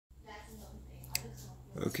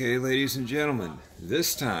Okay, ladies and gentlemen,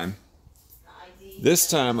 this time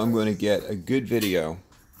I'm going to get a good video,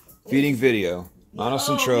 feeding video,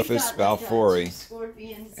 Monocentrophus balfouri,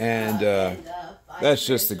 and that's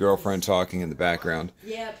just the girlfriend talking in the background.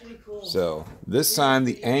 Yeah, pretty cool. So this time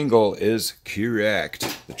the angle is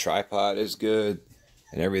correct, the tripod is good,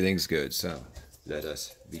 and everything's good. So let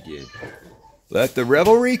us begin. Let the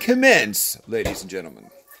revelry commence, ladies and gentlemen.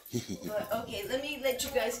 But, okay, let me let you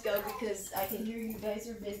guys go because I can hear you guys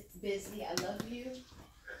are busy. I love you.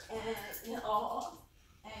 And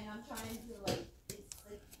I'm trying to it's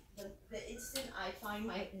like the instant I find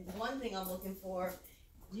my one thing I'm looking for,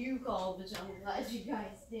 you called, which I'm glad you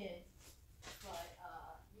guys did. But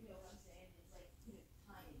you know what I'm saying? It's like, you know,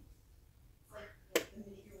 timing. It's like the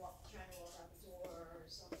minute you're trying to walk out the door or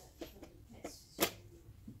something, somebody texts you,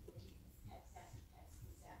 text after text,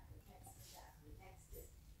 this after text, this after text,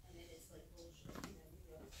 this, and then it's like bullshit, you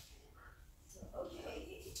know. So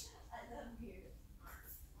okay, I love you.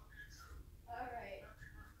 All right.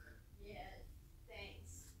 Yeah.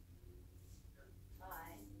 Thanks.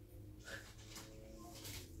 Bye.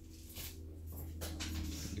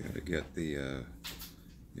 Gotta get the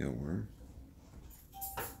mealworm.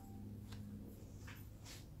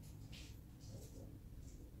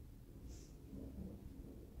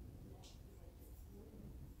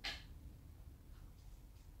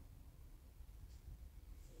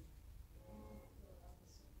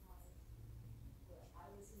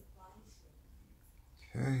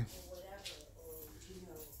 Okay. Or whatever, or you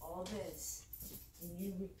know, all this, and you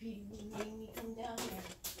repeatedly made me come down there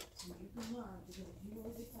so you can learn. Because if you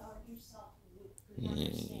overpowered yourself and you couldn't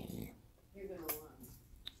understand, you're gonna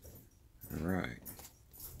learn. All right.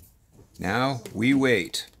 Now we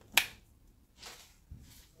wait.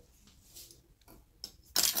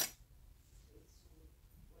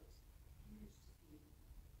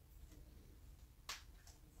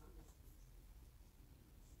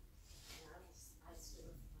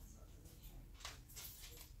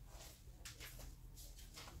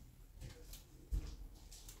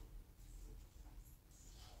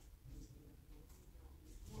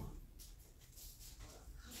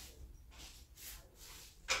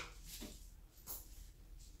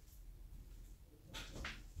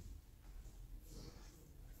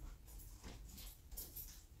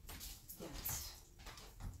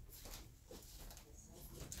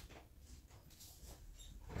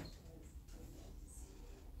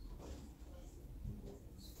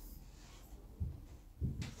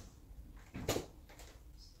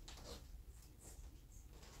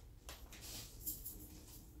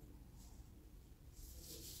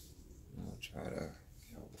 I'll try to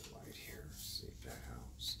kill the light here, see if that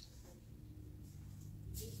helps.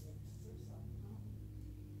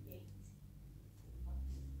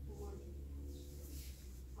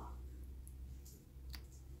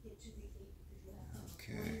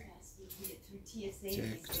 Okay.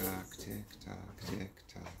 Tick tock, tick tock, tick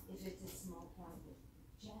tock. If it's a small private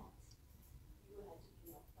jet, you would have to be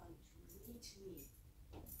up front to me.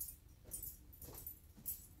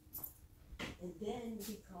 And then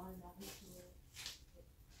we call it up into it.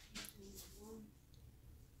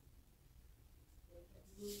 They kept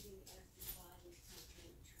moving everybody from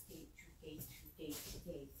gate to gate to gate to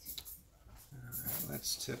gate. Alright,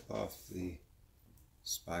 let's tip off the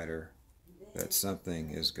spider that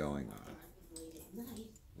something is going on.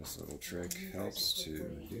 This little trick helps to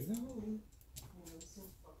do that.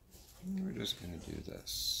 We're just going to do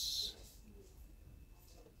this.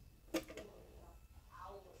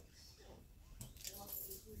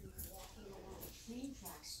 Train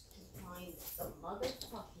tracks to find the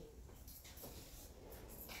motherfucking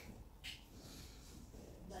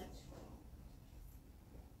light trail.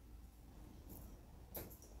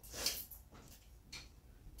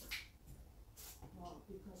 Well,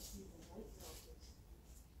 because he's a white focus.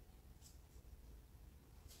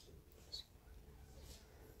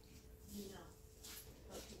 You know,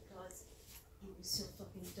 but because it was so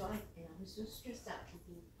fucking dark and I was so stressed out with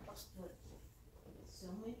being fucked with so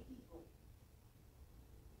many people.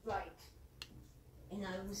 Right. And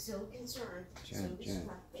I was so concerned, so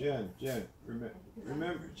distracted. Jen,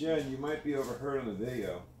 remember, Jen, you might be overheard on the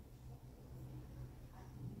video.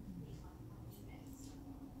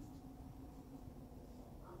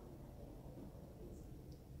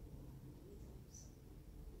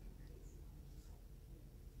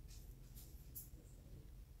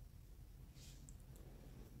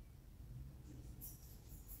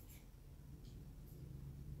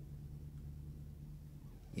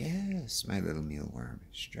 Yes, my little mealworm.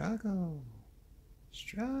 Struggle.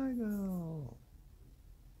 Struggle.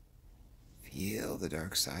 Feel the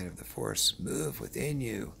dark side of the force move within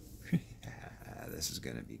you. this is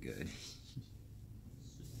going to be good.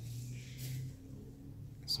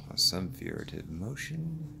 Saw some figurative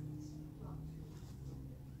motion.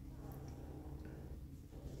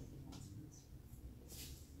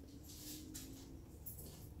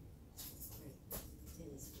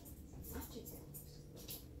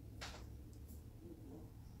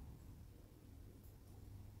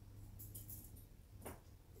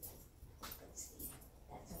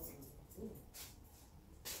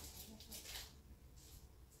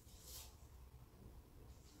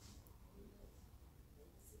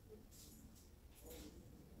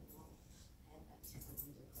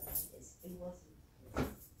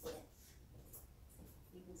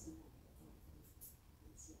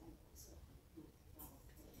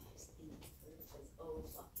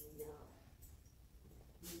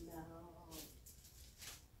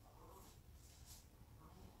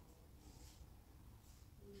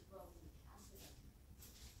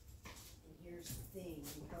 Here's the thing,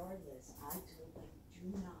 regardless, I told them,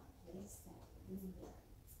 do not place that in there.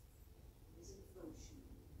 It's enclosure.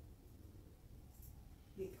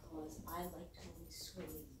 Because I like going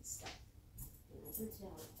swimming and stuff. And I can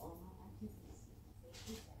tell all my activities, they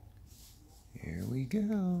do that. Here we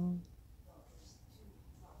go.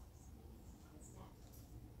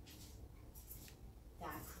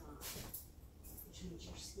 Which means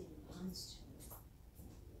your skin bonds to it.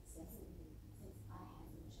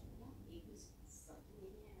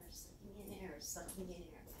 Sucking in air.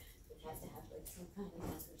 It had to have like some kind of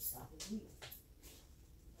microscopic view.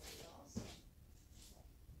 But it also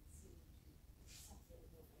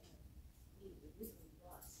it really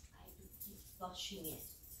was. I had to keep flushing it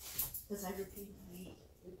because I repeatedly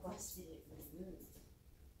requested it removed.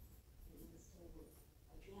 And it was told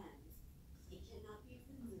again, it cannot be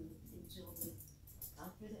removed until the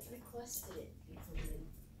doctor that requested it be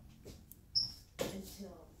removed.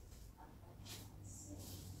 Until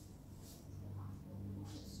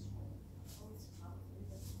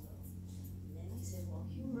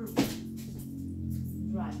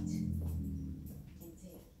right.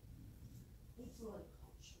 Intake. It's blood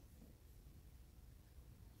culture.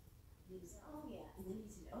 He said, oh yeah. And then he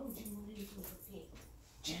said, oh, do you want anything for pink?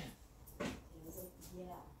 Yeah. And I was like,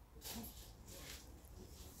 yeah.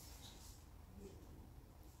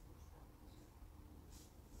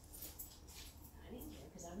 I didn't care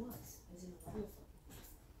because I was in a wonderful.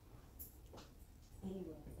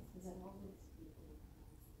 Anyway, because I've always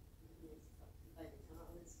by the time I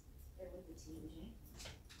was there with the TMJ.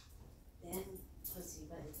 Then, let's see,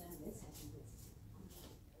 by the time this happened, it's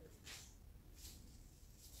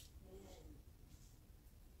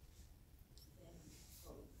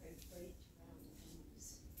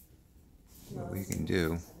What we can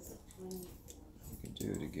do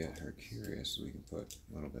to get her curious, we can put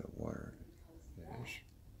a little bit of water in the dish.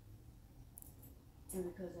 And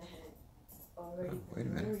because I had already. Oh, wait a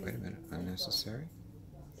minute, unnecessary.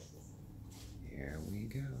 Here we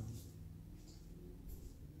go.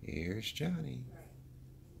 Here's Johnny.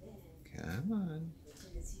 Come on.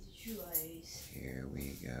 Here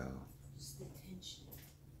we go.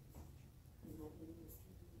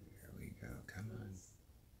 Here we go. Come on.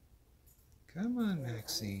 Come on,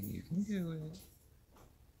 Maxine. You can do it.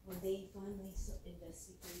 When they finally investigated it,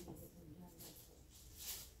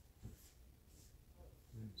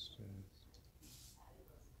 It's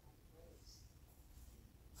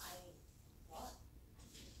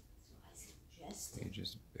just... You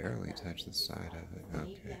just barely touch the side of it.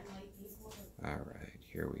 Okay. All right.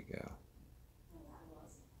 Here we go.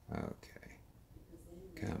 Okay.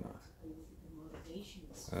 Come on.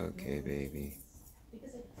 Okay, baby.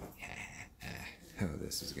 Oh,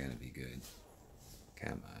 this is going to be good.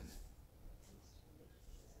 Come on.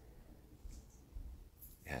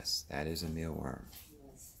 Yes, that is a mealworm.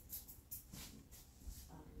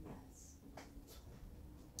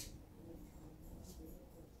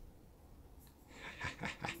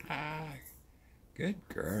 Good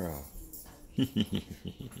girl. There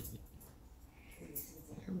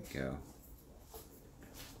we go.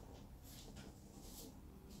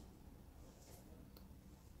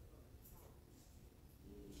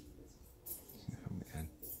 Oh man.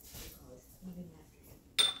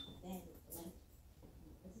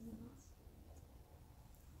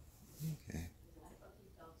 Okay.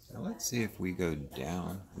 Now let's see if we go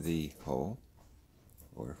down the hole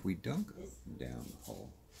or if we don't go down the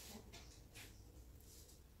hole.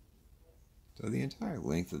 So the entire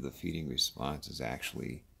length of the feeding response is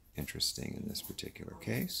actually interesting in this particular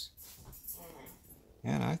case.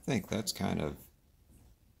 And I think that's kind of...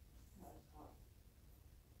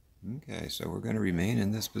 Okay, so we're going to remain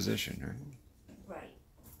in this position, right? right.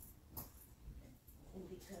 And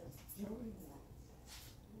because during that,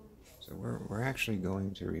 So we're actually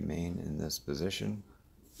going to remain in this position.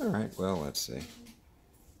 All right, well, let's see.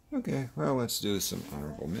 Okay, well, let's do some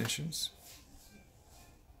honorable mentions.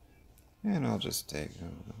 And I'll just take, oh,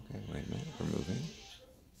 okay, wait a minute, we're moving.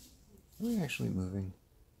 Are we actually moving?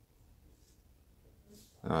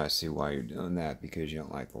 Oh, I see why you're doing that, because you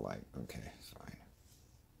don't like the light. Okay, fine.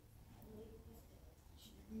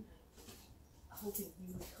 Hoping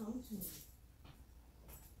you would come to me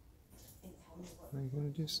and tell me what. Are you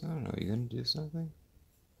going to do something? I don't know, are you going to do something?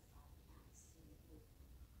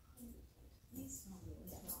 Please tell me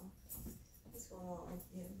what's going on with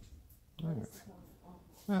you. All right.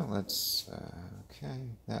 Well, let's, okay,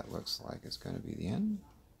 that looks like it's going to be the end.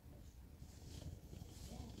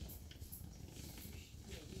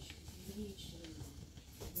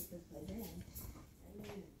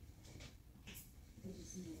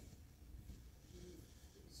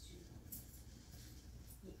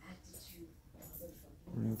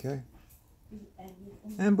 Okay.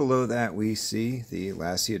 And below that we see the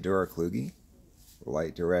Lasiodora Kluge,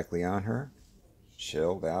 light directly on her,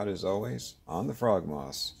 chilled out as always, on the frog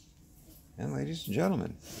moss. And ladies and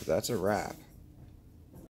gentlemen, that's a wrap.